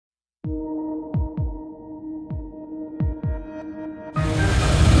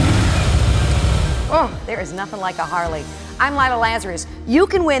Oh, there is nothing like a Harley. I'm Lila Lazarus. You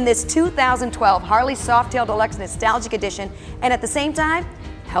can win this 2012 Harley Softail Deluxe Nostalgic Edition and at the same time,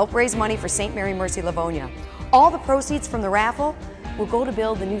 help raise money for St. Mary Mercy Livonia. All the proceeds from the raffle will go to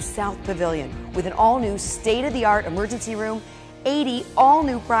build the new South Pavilion with an all-new state-of-the-art emergency room, 80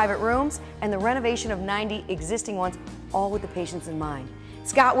 all-new private rooms, and the renovation of 90 existing ones, all with the patients in mind.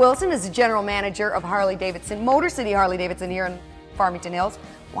 Scott Wilson is the general manager of Harley Davidson, Motor City Harley Davidson here in Farmington Hills.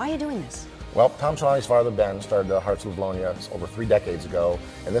 Why are you doing this? Well, Tom Shawnee's father, Ben, started the Hearts of Livonia over 3 decades ago,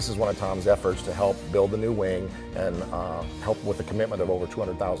 and this is one of Tom's efforts to help build the new wing and help with a commitment of over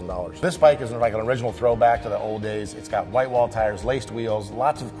 $200,000. This bike is like an original throwback to the old days. It's got white wall tires, laced wheels,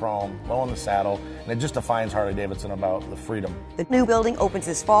 lots of chrome, low in the saddle, and it just defines Harley Davidson about the freedom. The new building opens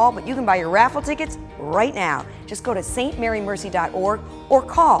this fall, but you can buy your raffle tickets right now. Just go to stmarymercy.org or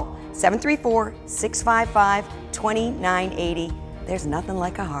call 734-655-2980. There's nothing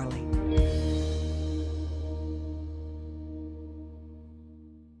like a Harley.